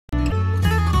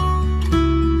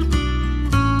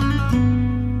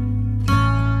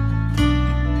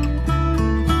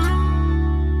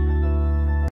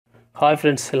Hi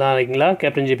friends, எல்லாம் இருக்கீங்களா?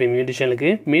 Captain GB YouTube சேனலுக்கு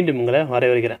மீண்டும் உங்களை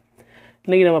வரவேற்கிறேன்.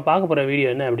 இன்றைக்கி நம்ம பார்க்க போகிற வீடியோ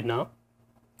என்ன அப்படின்னா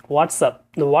வாட்ஸ்அப்.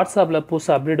 இந்த வாட்ஸ்அப்பில்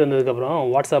புதுசாக அப்டேட் வந்ததுக்கப்புறம்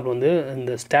வாட்ஸ்அப்பில் வந்து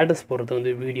இந்த ஸ்டேட்டஸ் போடுறது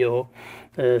வந்து வீடியோ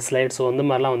ஸ்லைட்ஸோ அந்த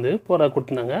மாதிரிலாம் வந்து போட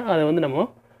கொடுத்துருந்தாங்க. அதை வந்து நம்ம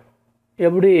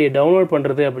எப்படி டவுன்லோட்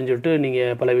பண்ணுறது அப்படின்னு சொல்லிட்டு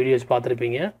நீங்கள் பல வீடியோஸ்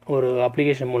பார்த்துருப்பீங்க. ஒரு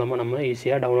அப்ளிகேஷன் மூலமாக நம்ம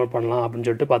ஈஸியாக டவுன்லோட் பண்ணலாம் அப்படின்னு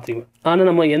சொல்லிட்டு பார்த்துருக்கீங்க. ஆனால்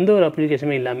நம்ம எந்த ஒரு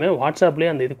அப்ளிகேஷனுமே இல்லாமல்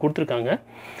வாட்ஸ்அப்லேயே அந்த இது கொடுத்துருக்காங்க.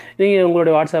 நீங்கள்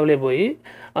உங்களுடைய வாட்ஸ்அப்லேயே போய்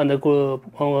அந்த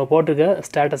அவங்க போட்டிருக்க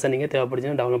ஸ்டேட்டஸை நீங்கள்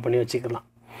தேவைப்படுச்சுன்னா டவுன்லோட் பண்ணி வச்சுக்கலாம்.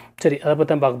 சரி, அதை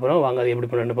பற்றி தான் பார்க்க போகிறோம். வாங்க அது எப்படி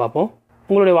பண்ணுறேன்னு பார்ப்போம்.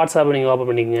 உங்களுடைய வாட்ஸ்அப்பை நீங்கள் ஓப்பன்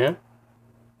பண்ணிக்கங்க.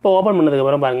 இப்போ ஓப்பன்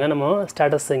பண்ணதுக்கப்புறம் பாருங்கள், நம்ம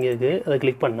ஸ்டேட்டஸ் இங்கே இருக்குது. அதை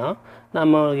கிளிக் பண்ணால்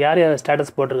நம்ம யார் யார்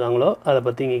ஸ்டேட்டஸ் போட்டிருக்காங்களோ அதை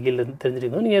பற்றி இங்கே கீழே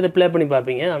தெரிஞ்சுருக்கோம். நீங்கள் இதை ப்ளே பண்ணி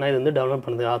பார்ப்பீங்க. ஆனால் இது வந்து டவுன்லோட்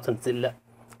பண்ணுறதுக்கு ஆப்ஷன்ஸ் இல்லை.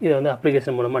 இதை வந்து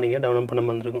அப்ளிகேஷன் மூலமாக நீங்கள் டவுன்லோட் பண்ண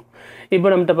வந்துருக்கும். இப்போ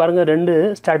நம்மகிட்ட பாருங்கள் 2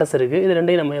 ஸ்டேட்டஸ் இருக்குது. இது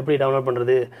ரெண்டையும் நம்ம எப்படி டவுன்லோட்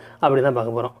பண்ணுறது அப்படி தான்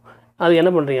பார்க்க போகிறோம். அது என்ன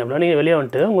பண்ணுறீங்க அப்படின்னா, நீங்கள் வெளியே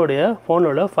வந்துட்டு உங்களுடைய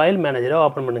ஃபோனோட ஃபைல் மேனேஜரை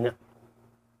ஓப்பன் பண்ணுங்கள்.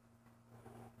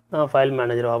 ஃபைல்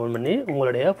மேனேஜரை ஓப்பன் பண்ணி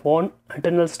உங்களுடைய ஃபோன்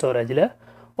இன்டர்னல் ஸ்டோரேஜில்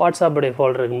வாட்ஸ்அப்புடைய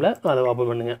ஃபோல்டர் இருக்கும்ல, அதை ஓப்பன்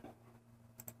பண்ணுங்கள்.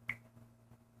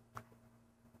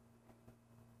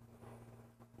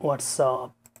 வாட்ஸ்அப்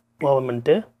ஓப்பன்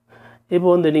பண்ணிட்டு இப்போ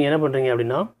வந்து நீங்கள் என்ன பண்ணுறீங்க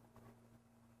அப்படின்னா,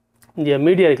 இங்கே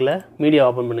மீடியா இருக்குல்ல, மீடியா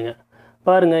ஓப்பன் பண்ணுங்கள்.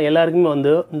 பாருங்கள், எல்லாருக்குமே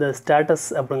வந்து இந்த ஸ்டேட்டஸ்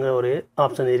அப்படிங்கிற ஒரு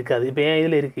ஆப்ஷன் இருக்காது. இப்போ ஏன்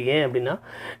இதில் இருக்குது? ஏன் அப்படின்னா,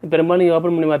 பெரும்பாலும் நீங்கள்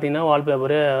ஓப்பன் பண்ணி பார்த்தீங்கன்னா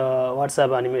wallpaper,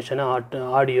 WhatsApp animation,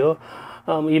 audio,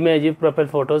 image,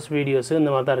 profile photos, videos இந்த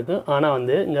மாதிரி தான் இருக்கும். ஆனால்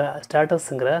வந்து இங்கே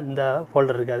ஸ்டேட்டஸுங்கிற இந்த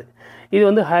ஃபோல்டர் இருக்காது. இது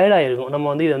வந்து ஹைட் ஆகிருக்கும். நம்ம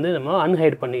வந்து இதை வந்து நம்ம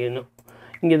அன்ஹைட் பண்ணிக்கணும்.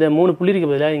 இங்கே இந்த 3 புள்ளி இருக்க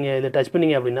பதிலாக நீங்கள் இதை டச்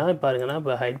பண்ணிங்க அப்படின்னா, பாருங்கன்னா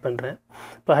இப்போ ஹைட் பண்ணுறேன்.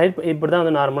 இப்போ ஹைட் இப்படி தான்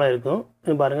வந்து நார்மலாக இருக்கும்.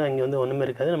 பாருங்கள், இங்கே வந்து ஒன்றுமே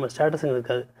இருக்காது, நம்ம ஸ்டேட்டஸுங்க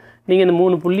இருக்காது. நீங்கள் இந்த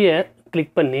 3 புள்ளியை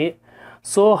கிளிக் பண்ணி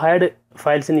ஸோ ஹைடு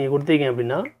ஃபைல்ஸ் நீங்கள் கொடுத்தீங்க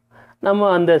அப்படின்னா நம்ம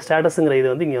அந்த ஸ்டேட்டஸுங்கிற இது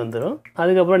வந்து இங்கே வந்துடும்.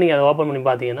 அதுக்கப்புறம் நீங்கள் அதை ஓப்பன் பண்ணி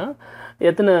பார்த்தீங்கன்னா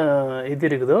எத்தனை இது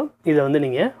இருக்குதோ இதை வந்து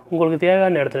நீங்கள் உங்களுக்கு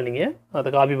தேவையான இடத்துல நீங்கள்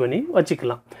அதை காப்பி பண்ணி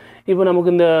வச்சுக்கலாம். இப்போ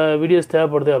நமக்கு இந்த வீடியோஸ்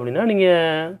தேவைப்படுது அப்படின்னா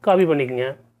நீங்கள் காப்பி பண்ணிக்கோங்க.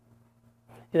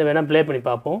 இதை வேணால் ப்ளே பண்ணி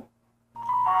பார்ப்போம்.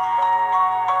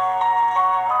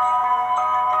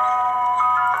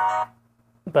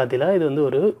 பார்த்தீங்களா, இது வந்து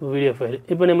ஒரு வீடியோ ஃபைல்.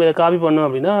 இப்போ நம்ம இதை காப்பி பண்ணோம்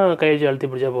அப்படின்னா கையெழுத்து அழுத்தி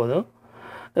பிடிச்சா போதும்.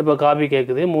 இப்போ காப்பி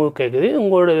கேட்குது, மூவ் கேட்குது.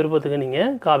 உங்களோட விருப்பத்துக்கு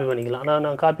நீங்கள் காப்பி பண்ணிக்கலாம்.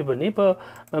 நான் காப்பி பண்ணி இப்போ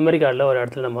மெமரி கார்டில் ஒரு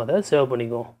இடத்துல நம்ம அதை சேவ்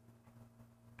பண்ணிக்குவோம்.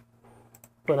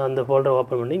 இப்போ நான் அந்த ஃபோல்டரை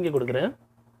ஓப்பன் பண்ணி இங்கே கொடுக்குறேன்.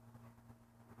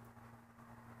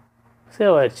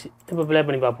 சேவ் ஆயிடுச்சு. இப்போ ப்ளே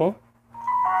பண்ணி பார்ப்போம்.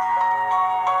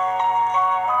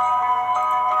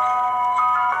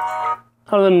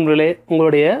 அவ்வளோதான் நண்பர்களே,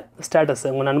 உங்களுடைய ஸ்டேட்டஸை,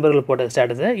 உங்கள் நண்பர்கள் போட்ட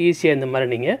ஸ்டேட்டஸை ஈஸியாக இந்த மாதிரி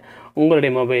நீங்கள்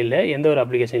உங்களுடைய மொபைலில் எந்த ஒரு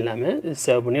அப்ளிகேஷன் இல்லாமல்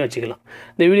சேவ் பண்ணி வச்சுக்கலாம்.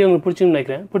 இந்த வீடியோ உங்களுக்கு பிடிச்சுன்னு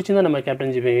நினைக்கிறேன். பிடிச்சிருந்தால் நம்ம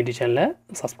கேப்டன் ஜிபி யூடியூப் சேனலை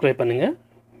சப்ஸ்கிரைப் பண்ணுங்கள்,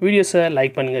 வீடியோஸை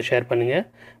லைக் பண்ணுங்கள், ஷேர் பண்ணுங்கள்.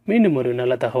 மீண்டும் ஒரு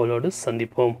நல்ல தகவலோடு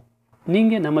சந்திப்போம்.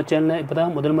 நீங்கள் நம்ம சேனலை இப்போ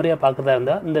தான் முதல் முறையாக பார்க்குறதா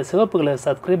இருந்தால் இந்த சிவப்பு கலர்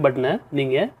சப்ஸ்கிரைப் பட்டனை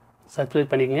நீங்கள் சப்ஸ்கிரைப்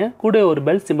பண்ணிக்கோங்க. கூட ஒரு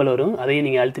பெல் சிம்பிள் வரும், அதையும்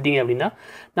நீங்கள் அழுத்திட்டீங்க அப்படின்னா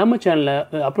நம்ம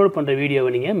சேனலில் அப்லோட் பண்ணுற வீடியோவை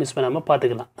நீங்கள் மிஸ் பண்ணாமல்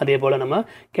பார்த்துக்கலாம். அதே போல் நம்ம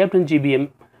கேப்டன் ஜிபிஎம்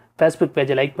ஃபேஸ்புக்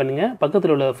பேஜை லைக் பண்ணுங்கள்,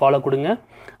 பக்கத்தில் உள்ள ஃபாலோ கொடுங்க.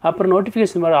 அப்புறம்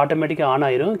நோட்டிஃபிகேஷன் வர ஆட்டோமேட்டிக்காக ஆன்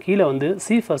ஆயிரும். கீழே வந்து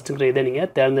சி ஃபஸ்ட்டுங்கிற இதை நீங்கள்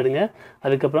தேர்ந்தெடுங்க.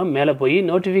 அதுக்கப்புறம் மேலே போய்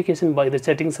நோட்டிஃபிகேஷன் இது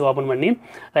செட்டிங்ஸ் ஓப்பன் பண்ணி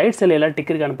ரைட் சைடில் எல்லாம்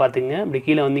டிக் இருக்கான்னு பார்த்துங்க. இப்படி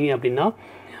கீழே வந்தீங்க அப்படின்னா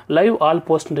லைவ் ஆல்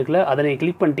போஸ்ட் இருக்குல்ல, அதை நீங்கள்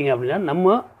கிளிக் பண்ணிட்டீங்க அப்படின்னா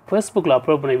நம்ம ஃபேஸ்புக்கில்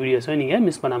அப்லோட் பண்ண வீடியோஸை நீங்கள்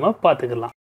மிஸ் பண்ணாமல்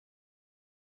பார்த்துக்கலாம்.